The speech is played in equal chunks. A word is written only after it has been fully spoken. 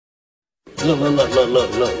Look, look, look, look,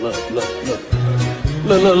 look, look, look, look, look.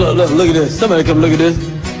 Look, look, look, look, look at this. Somebody come look at this.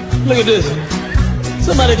 Look at this.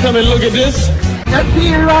 Somebody come and look at this. That's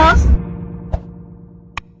being lost.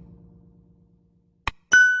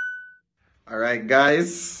 Alright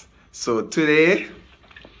guys, so today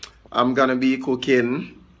I'm gonna be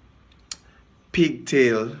cooking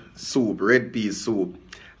pigtail soup, red pea soup.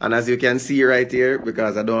 And as you can see right here,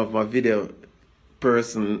 because I don't have my video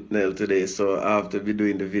personnel today, so I have to be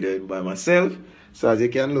doing the video by myself. So as you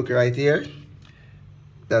can look right here,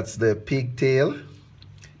 that's the pigtail.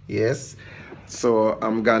 Yes. So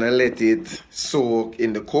I'm gonna let it soak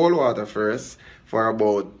in the cold water first for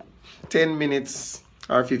about 10 minutes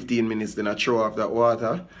or 15 minutes. Then I throw off that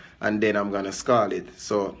water and then I'm gonna scald it.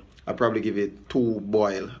 So I'll probably give it 2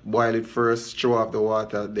 boil. Boil it first, throw off the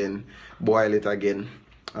water, then boil it again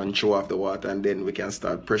and throw off the water, and then we can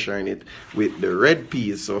start pressuring it with the red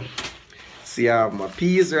peas. So see, I have my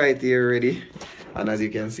peas right here ready, and as you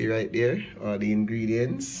can see right there, all the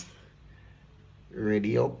ingredients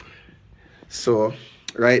ready up. So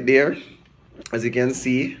right there, as you can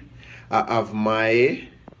see, I have my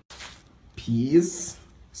peas,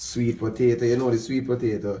 sweet potato. You know the sweet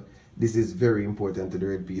potato, this is very important to the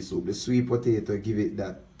red pea soup. The sweet potato give it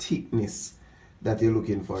that thickness that you're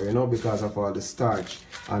looking for, you know, because of all the starch.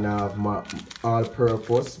 And I have my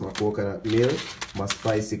all-purpose, my coconut milk, my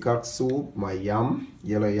spicy cock soup, my yam,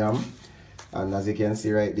 yellow yam. And as you can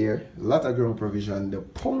see right there, a lot of ground provision. The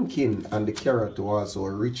pumpkin and the carrot to also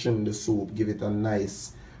richen the soup, give it a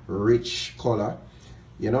nice rich color.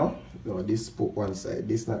 You know, no, this put one side,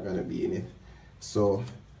 this not gonna be in it. So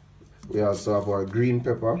we also have our green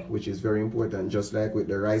pepper, which is very important, just like with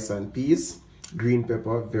the rice and peas. Green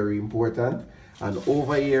pepper, very important. And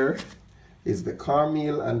over here is the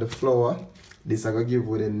cornmeal and the flour. This I gonna give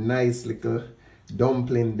with a nice little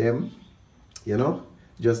dumpling them, you know,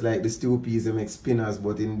 just like the stew peas they make spinners,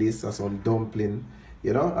 but in this are some dumpling,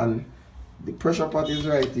 you know. And the pressure pot is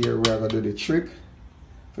right here where I gonna do the trick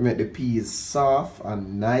to make the peas soft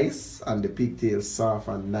and nice and the pigtails soft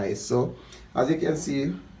and nice. So as you can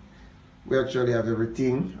see, we actually have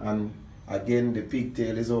everything, and again the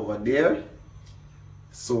pigtail is over there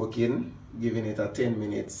soaking, giving it a 10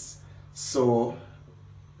 minutes. So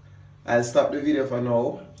I'll stop the video for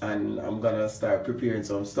now and I'm gonna start preparing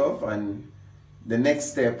some stuff, and the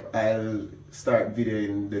next step I'll start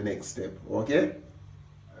videoing the next step. Okay,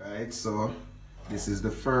 alright, so this is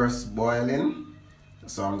the first boiling,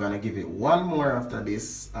 so I'm gonna give it one more after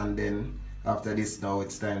this, and then after this now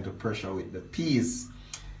it's time to pressure with the peas.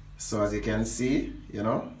 So as you can see, you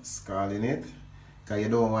know, scalding it, because you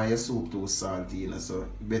don't want your soup too salty, you know, so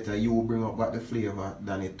better you bring up back the flavor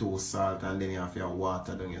than it too salt, and then you have your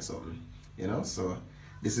water down or something, you know. So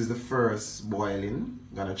this is the first boiling.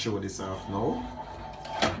 I'm gonna throw this off now.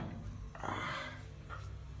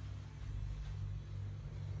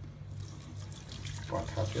 What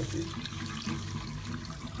happened?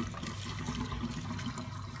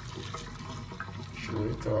 Throw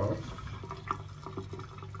it off.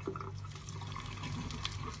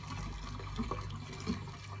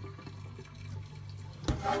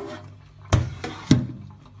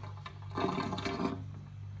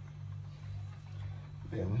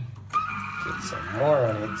 Then put some more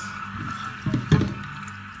on it.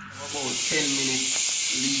 About 10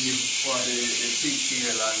 minutes leave for the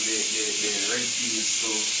pigtail and the red peas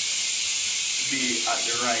to be at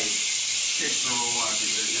the right texture we want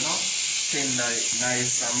it, you know, tender,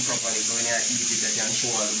 nice and properly, so when you eat it you can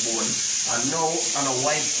show all the bone. And now on a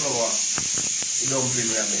white flour dumpling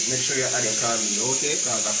we have make sure you add your cornmeal, okay?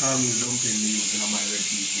 Because the cornmeal dumpling we use in my red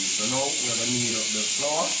pea soup. So now we're gonna knead up the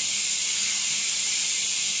flour.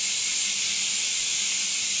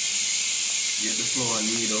 Get the flour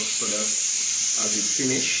knead up so that as it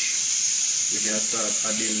finish, we can start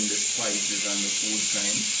adding the spices and the food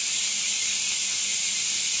kind.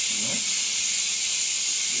 You know?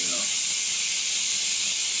 Yeah.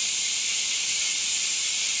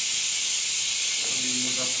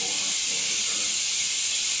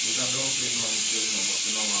 With a dumpling man still, you know, but we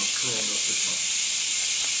don't want to crowd up the pot.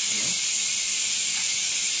 You know?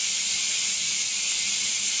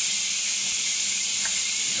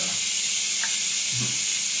 Yeah.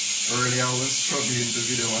 Earlier I was struggling to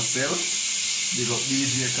video myself. Big up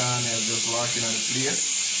DJ Cornell just walking on the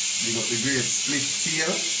place. Big up the great split tail,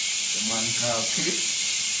 the man called Clip.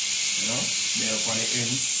 You know, there up on the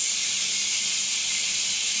ends.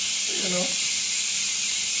 You know,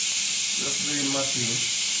 just doing my thing.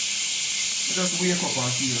 Just wake up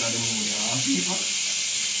and feel in the mood, and people,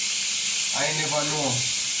 I never know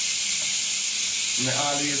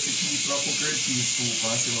I always see people cook red pea soup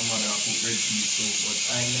and see my mother cook red pea soup, but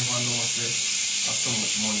I never know say how so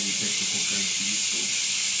much money it take to cook red pea soup.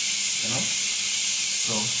 You know?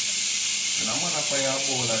 So, when I'm gonna buy a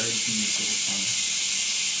bowl of red pea soup and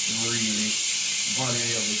it really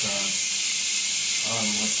value you because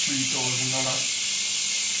almost $3,000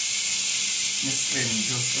 you spend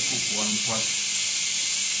just to cook one pot.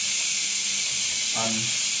 And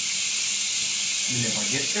you never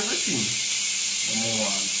get everything you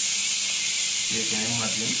want. You can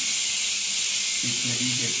imagine if maybe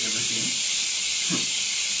you get everything.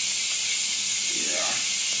 Yeah.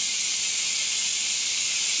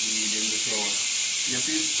 Needing the flour. You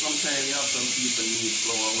see, sometimes you have some people need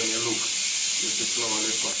flour when you look. You see flour in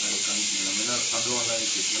the pot and the container. I don't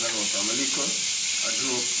like it. I don't know if I'm a liquor. I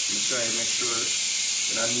drop. I try to make sure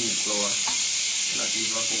that I need flour. And I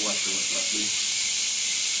give up a wash out like this.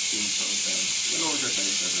 Sometimes. You know just I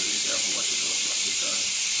said that you have to watch it out because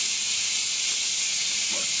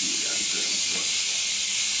bacteria and germs. But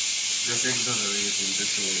just exaggerating to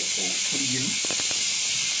show you how clean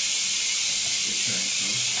the tank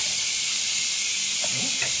is.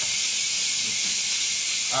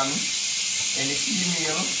 And any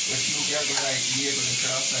female who think you have the right to be able to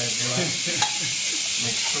cross side the line,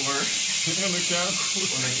 make sure when they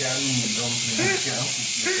can eat dumpling, they can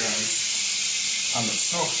cook because and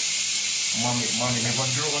so, mommy never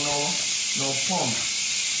draw no pump.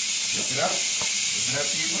 You see that? You see that,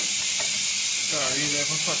 people? Sorry,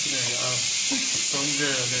 never fucking some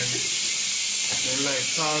girl they like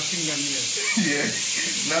tall fingernails. Yeah.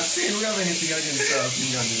 Not saying we have anything against tall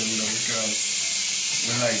fingernails,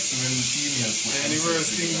 because we like so many females. And the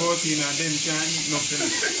worst thing about it, them can't eat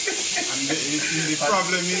nothing. And the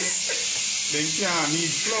problem is, they can't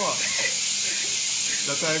need flour.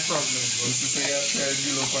 That's our problem. But to say I tried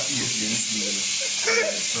to look at Asians,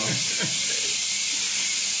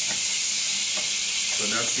 so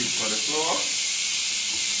that's it for the flour.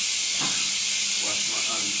 Wash my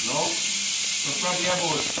hands now. So probably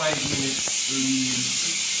about 5 minutes leaves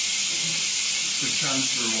to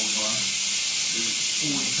transfer over the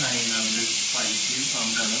food kind and the spices. I'm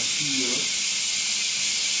gonna peel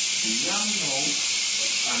the yam now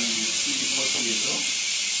and the sweet potato.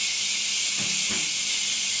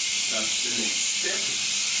 That's the next step.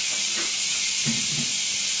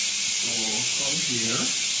 So from here,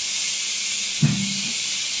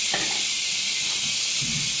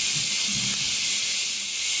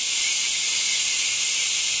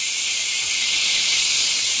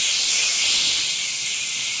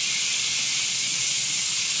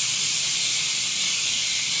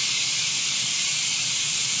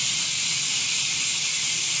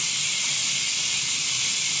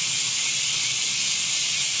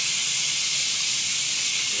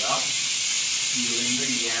 peeling the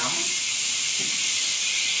yam, and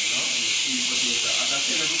the sweet potato. As I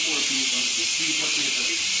said before, people, the sweet potato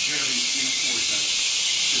is very important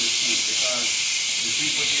to the soup because the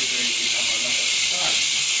sweet potato is a lot of salt,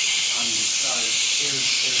 and the salt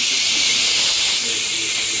helps the soup.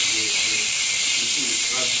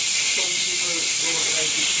 But some people don't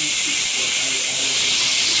like the soup, but I love it.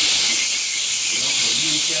 But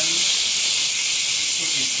you can put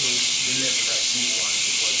it to the level that you want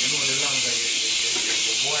it, but the longer you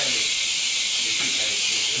boil it, the thicker it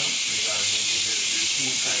is, because the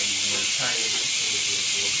food kind is more time for it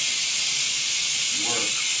to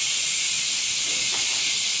work.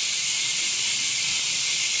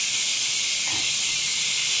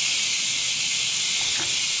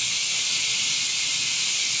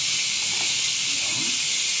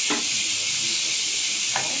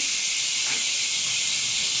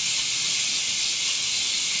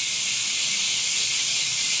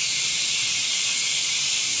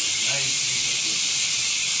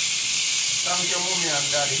 Thank you, mommy and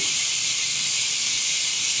daddy.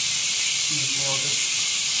 Teach me how to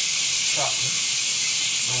stop me.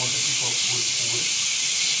 Know how to pick up good food.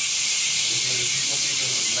 Because the sweet potato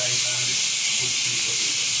look nice and good sweet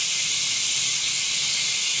potato.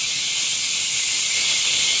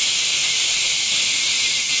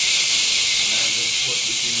 And I just put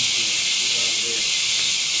the things to put on there.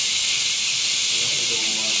 I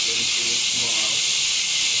don't want them too small.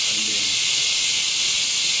 And then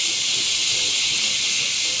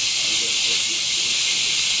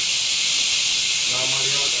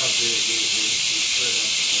normally I would have the spread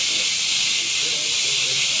and stuff like that.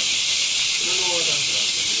 I don't know what I'm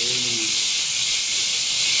talking about.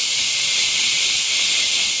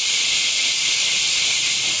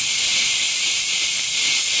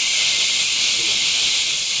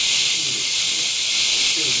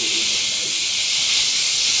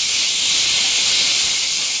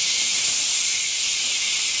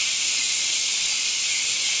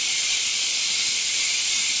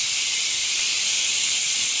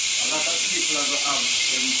 of people are going to have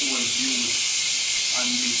their own views on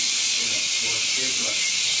this, you know, but guess what?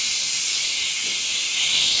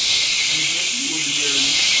 I'm just learn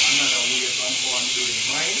another way from how I'm doing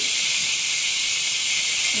mine.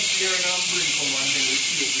 Keep hearing and bring come and then we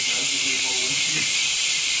take it and see how we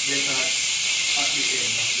get at the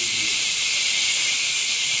end of the day.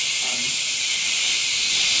 And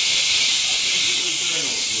I think it will turn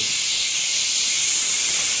out good.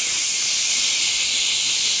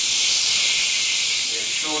 Yeah,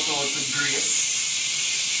 shout out to Grace.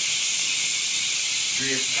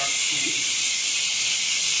 Grace got food.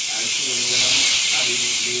 I'll show you when I'm adding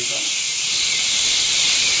it later.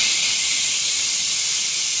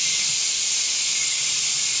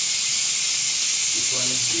 This one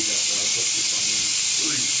is bigger, so I'll put this one in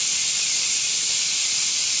 3.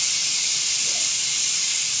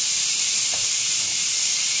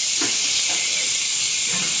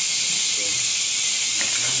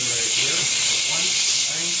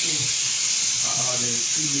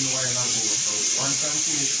 Once I'm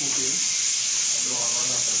finished cooking, I don't have a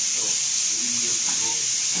lot of stuff. We need to go.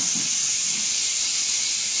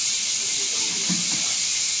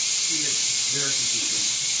 Dirty chicken.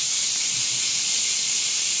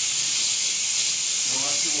 Now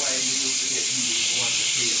I see why you need to get these if you want to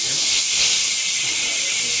plate them.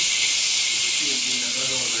 The same thing that I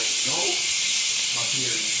don't like now, my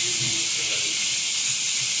parents really used to like.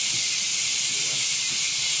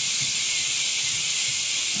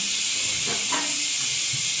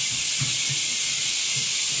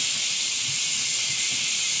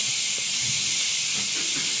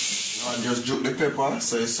 And just juke the pepper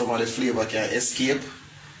so some of the flavor can escape,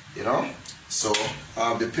 you know. So I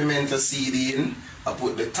have the pimento seed in, I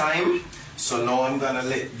put the thyme. So now I'm gonna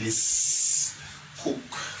let this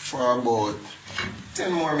cook for about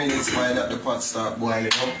 10 more minutes while that the pot start boiling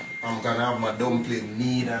up. I'm gonna have my dumpling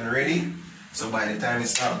knead and ready. So by the time it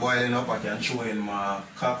start boiling up, I can throw in my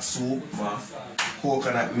cock soup, my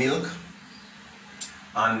coconut milk,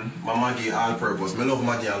 and my Maggi all-purpose. I love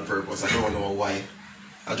Maggi all-purpose, I don't know why.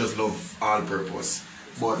 I just love all-purpose.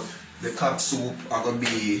 But the cock soup are going to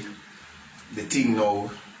be the thing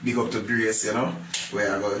now, big up to Grace, you know,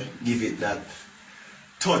 where I'm going to give it that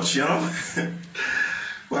touch, you know.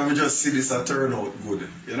 When I just see this turn out good,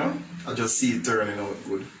 you know. I just see it turning out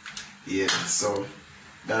good. Yeah, so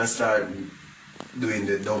gonna start doing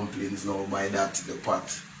the dumplings now. By that, the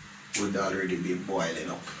pot would already be boiling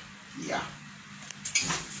up. Yeah.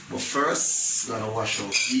 But first, gonna wash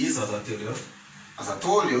out these, as I tell you. As I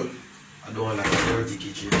told you, I don't like a dirty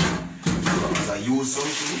kitchen. So as I use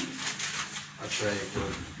something, I try to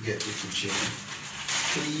get the kitchen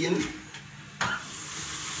clean.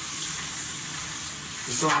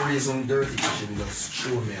 For some reason, dirty kitchen just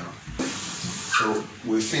throw me off. So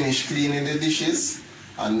we finished cleaning the dishes,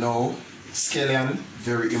 and now scallion,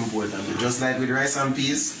 very important. Just like with rice and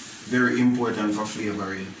peas, very important for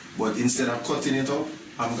flavoring. But instead of cutting it up,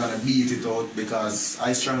 I'm gonna beat it out, because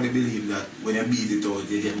I strongly believe that when you beat it out,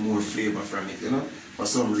 you get more flavor from it, you know, for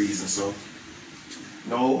some reason. So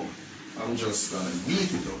now I'm just gonna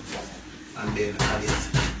beat it out and then add it.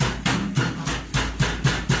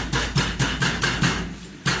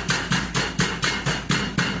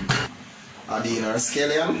 Add in our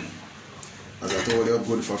scallion. As I told you,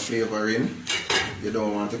 good for flavoring. You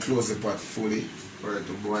don't want to close the pot fully for it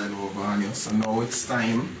to boil over on you. So now it's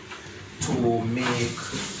time to make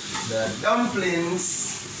the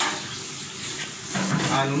dumplings.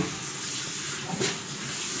 And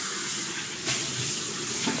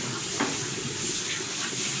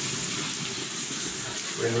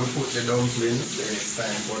when we put the dumplings, then it's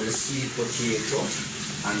time for the sweet potato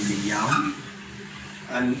and the yam.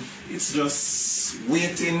 And it's just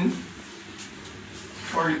waiting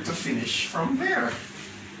for it to finish from there.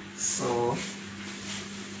 So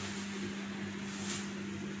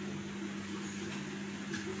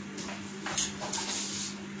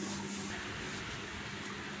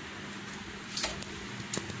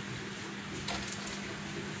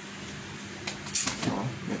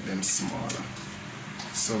make them smaller.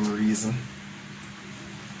 For some reason,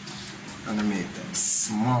 I'm gonna make them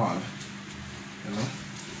small, you know.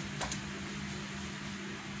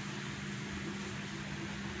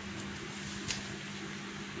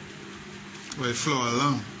 Well, flow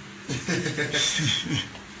along.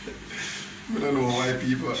 I don't know why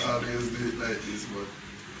people always do it like this, but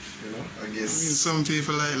you know, I guess Some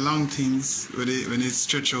people like long things when it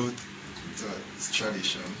stretch out. it's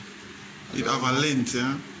tradition. It have a length,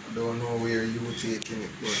 yeah. I don't know where you taking it,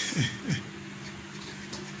 but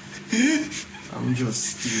I'm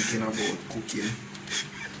just thinking about cooking.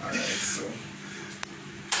 Alright, so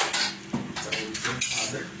time to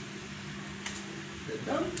add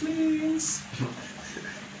dumplings.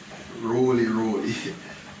 Roly, roly.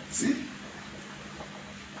 See?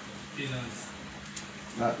 Pillars.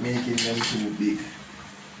 Not making them too big.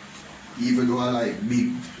 Even though I like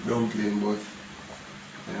big dumpling, but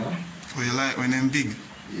yeah. Oh, you like when them big?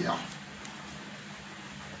 Yeah.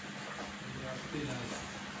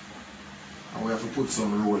 And we have to put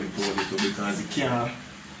some roly-poly too because it can't.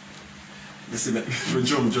 You see that the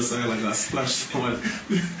jump just like a splash someone.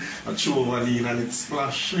 I throw one in and it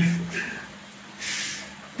splash.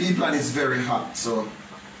 P-Plan is very hot, so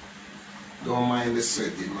don't mind the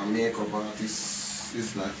sweating. My makeup artist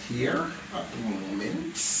is not here at the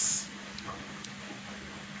moment.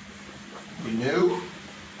 You know?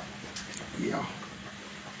 Yeah.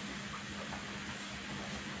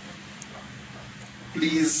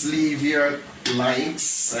 Please leave your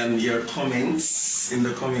likes and your comments in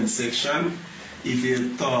the comment section if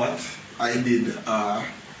you thought I did a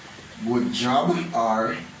good job,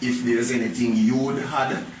 or if there's anything you would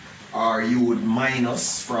add or you would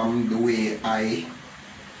minus from the way I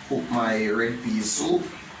cook my red pea soup.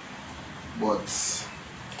 But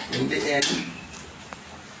in the end,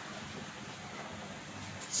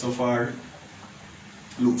 so far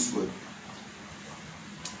looks good.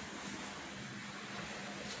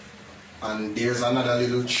 And there's another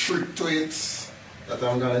little trick to it that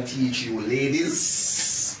I'm gonna teach you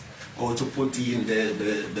ladies, how to put in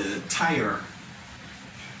the tire,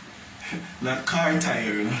 not car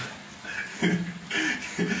tire, you know?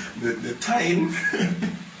 the time,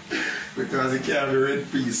 because you can't be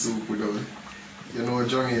red pea soup without, you know,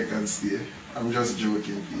 Jamaican stay. I'm just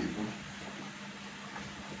joking, people.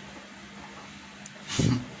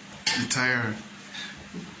 The tire.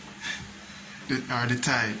 Or the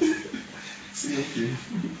tie. See, okay.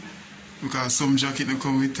 Because some jacket don't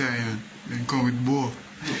come with tie, they come with both.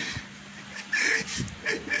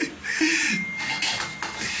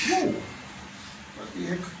 Whoa. What the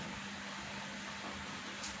heck?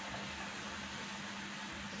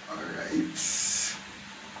 Alright.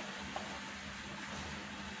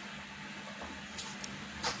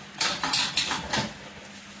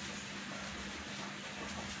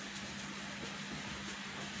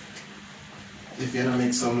 If you don't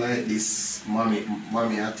make some like this, mommy,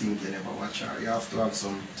 I think you never watch her. You have to have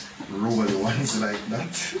some rolly ones like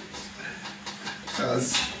that.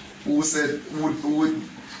 Because who said, would,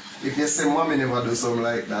 if you say mommy never do something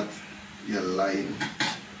like that, you're lying.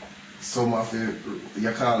 Some of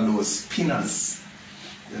you call those pinners,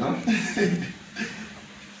 you know?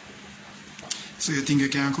 So you think you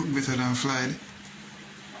can cook better than Flied?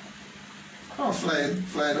 Oh,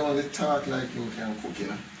 Flied only talk like you can cook, you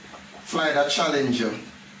know? Flied a challenger.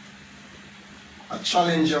 A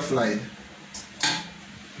challenger Flied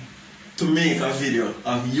to make a video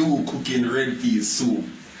of you cooking red pea soup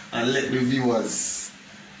and let the viewers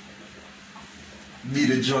be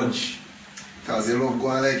the judge. Because you love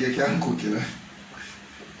going like you can cook, you know.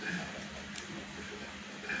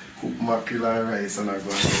 Cook mackerel and rice and I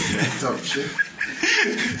go and like top chef.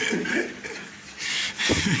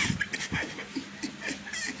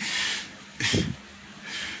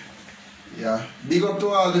 Yeah, big up to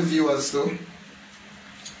all the viewers too.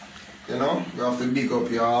 You know, we have to big up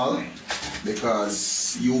you all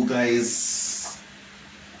because you guys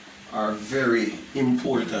are very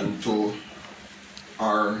important to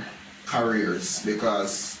our careers,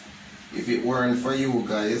 because if it weren't for you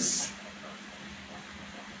guys,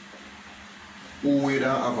 who would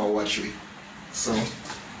have a watch me? So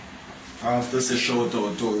I have to say shout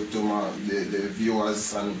out to the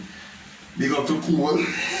viewers and big up to Cool,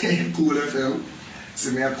 Cool FM.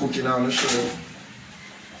 See me cooking on the show.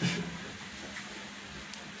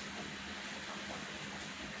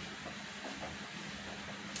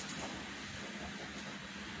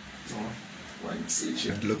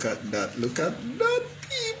 Look at that,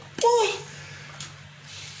 people.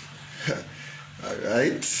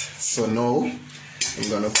 Alright, so now I'm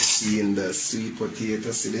gonna put in the sweet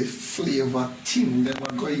potato. See the flavor thing that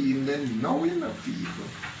we're going in there now, you know, people.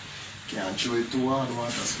 Can't show it too hard,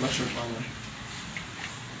 water splash up on it.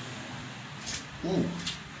 Ooh.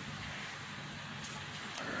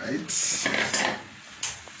 Alright.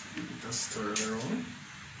 Give it a stir around.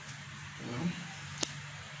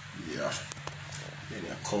 Yeah. Then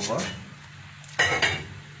you cover.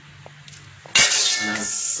 And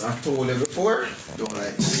as I told you before, don't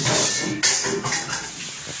like this.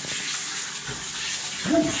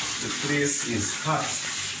 The place is hot.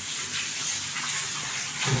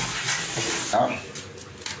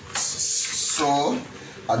 So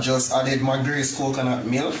I just added my grease coconut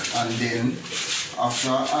milk, and then after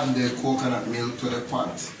I add the coconut milk to the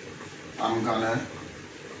pot, I'm gonna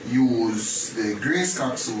use the Grace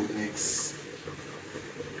Cock soup mix.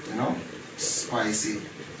 You know, spicy.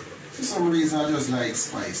 For some reason, I just like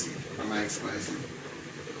spicy. I like spicy.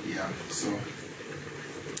 Yeah, so.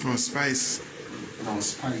 Oh, spice. No,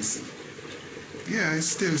 spicy. Yeah, it's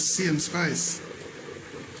still same spice.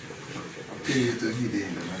 I'll pay you to video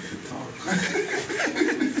and then I can talk.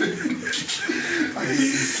 I guess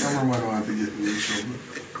this cameraman want to get me in trouble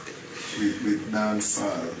with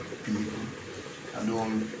dancehall people. I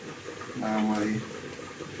don't normally.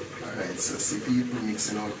 Alright, so see people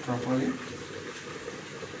mixing out properly. You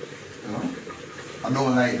know? I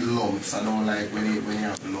don't like lumps. I don't like when you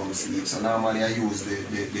have lumps eat. So normally I use the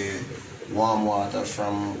warm water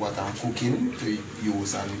from what I'm cooking to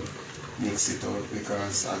use and mix it out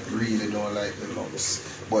because I really don't like the lumps.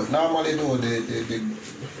 But normally though,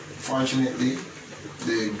 fortunately,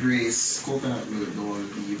 the Grace coconut milk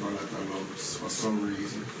don't leave a lot of lumps for some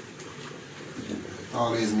reason.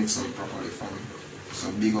 Always mix out properly for me.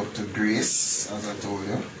 So big up to Grace, as I told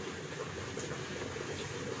you.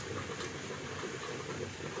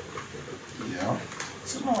 Yeah.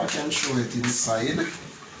 So now I can show it inside.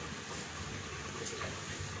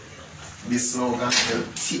 This now gonna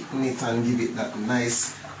help thicken it and give it that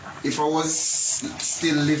nice. If I was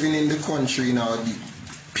still living in the country now, I'd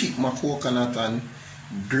pick my coconut and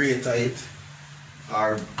grate it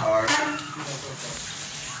or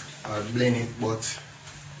blend it, but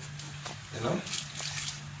you know.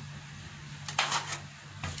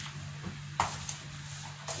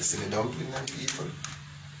 You see the dumpling and people?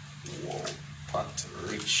 Whoa, pot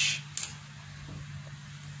rich.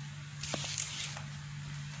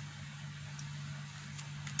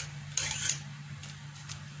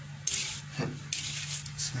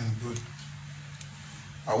 Smell good.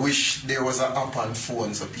 I wish there was an app on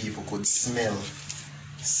phone so people could smell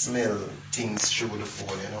things through the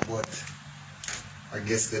phone, you know, but I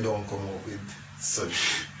guess they don't come up with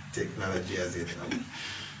such technology as it now.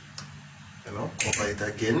 You know, cover it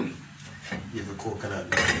again. Give the coconut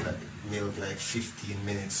milk like 15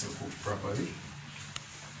 minutes to cook properly.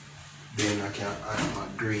 Then I can add my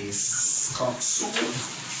Grace Cock soup.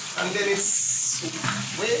 And then it's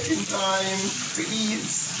waiting time to eat.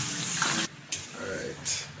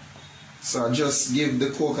 Alright. So I just give the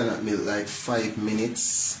coconut milk like 5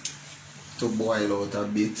 minutes to boil out a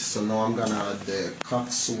bit. So now I'm gonna add the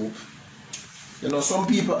cock soup. You know, some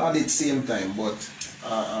people add it same time, but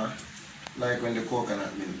like when the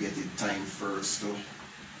coconut milk get it time first to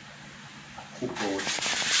cook out.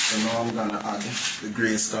 So now I'm gonna add the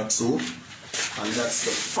Grace Cock soup, and that's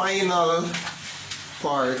the final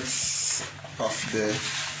part of the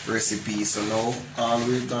recipe. So now all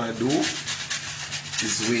we're gonna do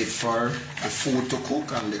is wait for the food to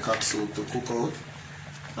cook and the cock soup to cook out,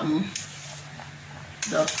 and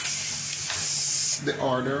that's the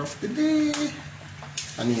order of the day.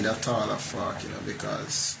 I need a taller fork, you know,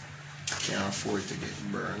 because I can't afford to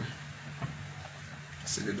get burned.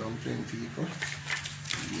 See the dumpling, people?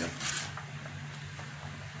 Yep.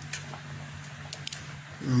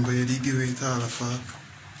 Remember you did give it all a fork?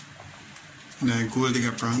 No, gold digger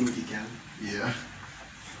I prank. think you can. Yeah.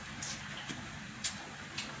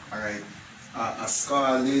 Alright.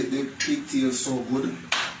 Scar, the pigtail so good.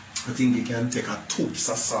 I think you can take a toops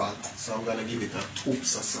of salt. So I'm gonna give it a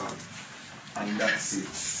toops of salt. And that's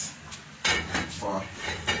it for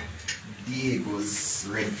Diego's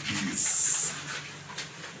red peas.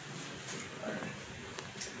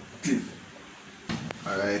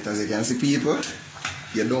 Alright, as you can see, people,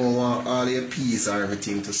 you don't want all your peas or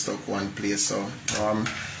everything to stuck one place, so now I'm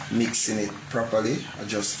mixing it properly. I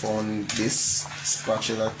just found this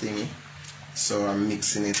spatula thingy, so I'm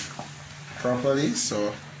mixing it properly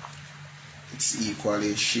so it's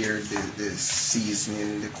equally shared, the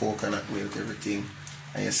seasoning, the coconut milk, everything.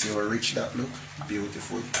 And you see how rich that look?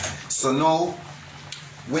 Beautiful. So now,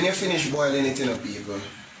 when you finish boiling it in a people,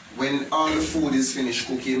 when all the food is finished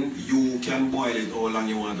cooking, you can boil it how long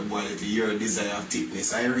you want to boil it to your desired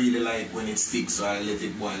thickness. I really like when it's thick, so I let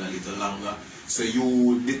it boil a little longer. So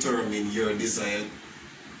you determine your desire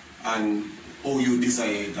and how you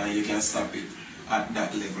desire it, and you can stop it at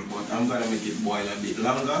that level. But I'm gonna make it boil a bit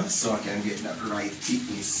longer so I can get that right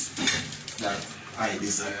thickness that I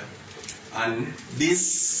desire. And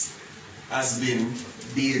this has been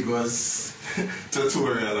Diego's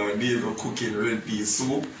tutorial, or Diego cooking red pea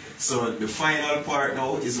soup. So the final part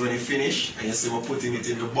now is when you finish and you see we're putting it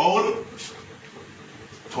in the bowl.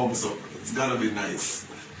 Thumbs up. It's gonna be nice.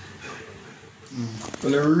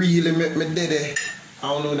 When I really make me dead, I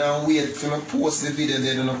don't know that wait for me post the video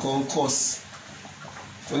then I come cuss.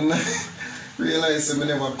 When I realize I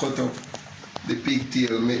never cut up. the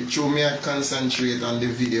pigtail. Show me I concentrate on the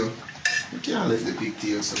video. You can't leave the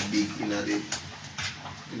pigtail so big in the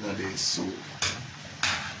soup.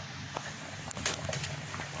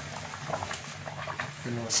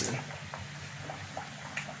 You know what I'm saying?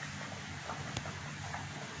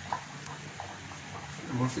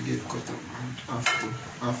 I'm gonna forget cut up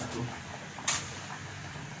after.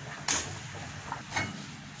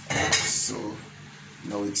 So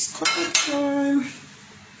now it's cut up time.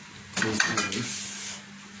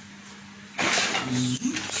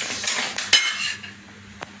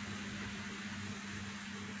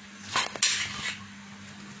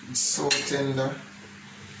 It's so tender,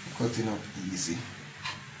 cutting up easy.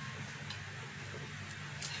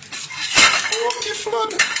 Okay,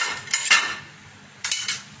 flood.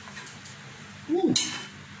 Woo.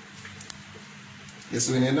 Yes,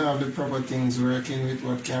 when you don't have the proper things working with,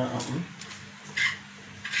 what can happen?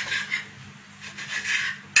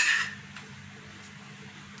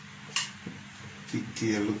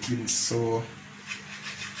 Pigtail looking so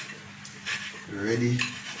ready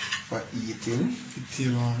for eating.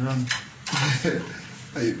 Pigtail on run.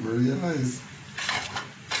 I realize.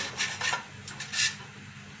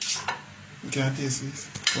 You can't taste this.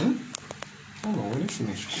 Oh no, when you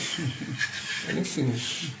finish. When you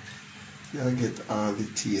finish, you'll get all the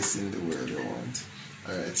taste in the world you want.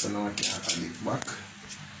 Alright, so now I can add it back.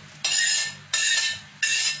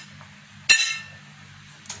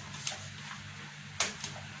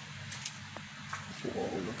 Whoa,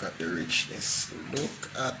 look at the richness.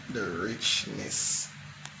 Look at the richness.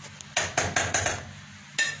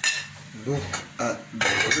 Look at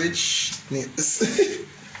the richness.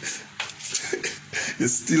 you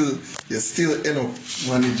still end up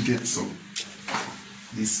manage to get some.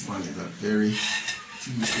 This one is a very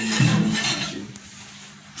kitchen.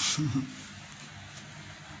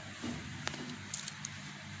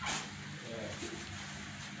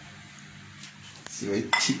 See how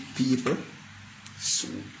thick people? So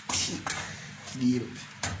thick.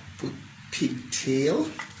 Put pigtail,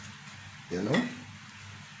 you know,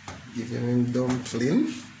 give him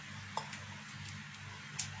dumpling,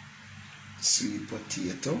 sweet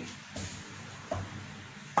potato.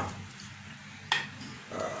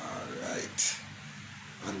 Alright,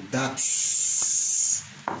 and that's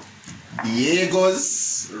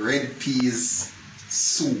Diego's red peas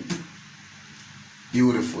soup.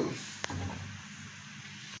 Beautiful.